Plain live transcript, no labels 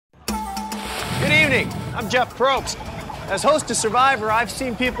evening. I'm Jeff Probst. As host of Survivor, I've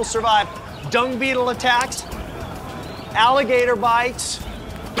seen people survive dung beetle attacks, alligator bites.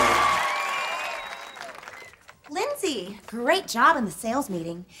 Lindsay, great job in the sales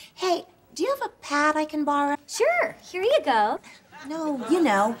meeting. Hey, do you have a pad I can borrow? Sure, here you go. No, you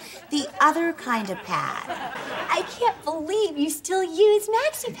know, the other kind of pad. I can't believe you still use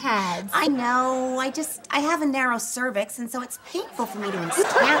maxi pads. I know, I have a narrow cervix, and so it's painful for me to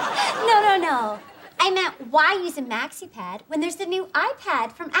insert. No. I meant, why use a maxi pad when there's the new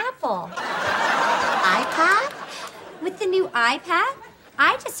iPad from Apple? iPad? With the new iPad,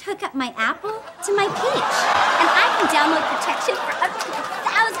 I just hook up my Apple to my Peach, and I can download protection for up to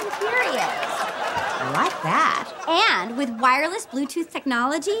 1,000 periods. I like that. And with wireless Bluetooth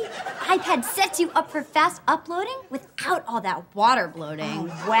technology, iPad sets you up for fast uploading without all that water bloating.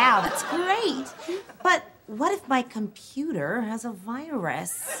 Oh, wow, that's great. But what if my computer has a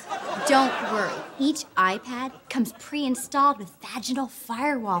virus? Don't worry. Each iPad comes pre-installed with vaginal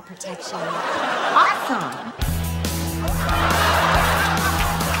firewall protection. Awesome.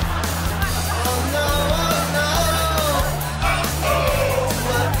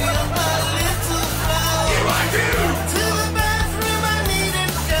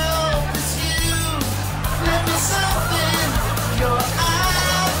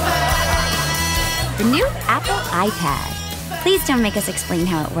 The new Apple iPad. Please don't make us explain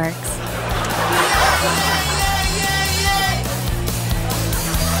how it works.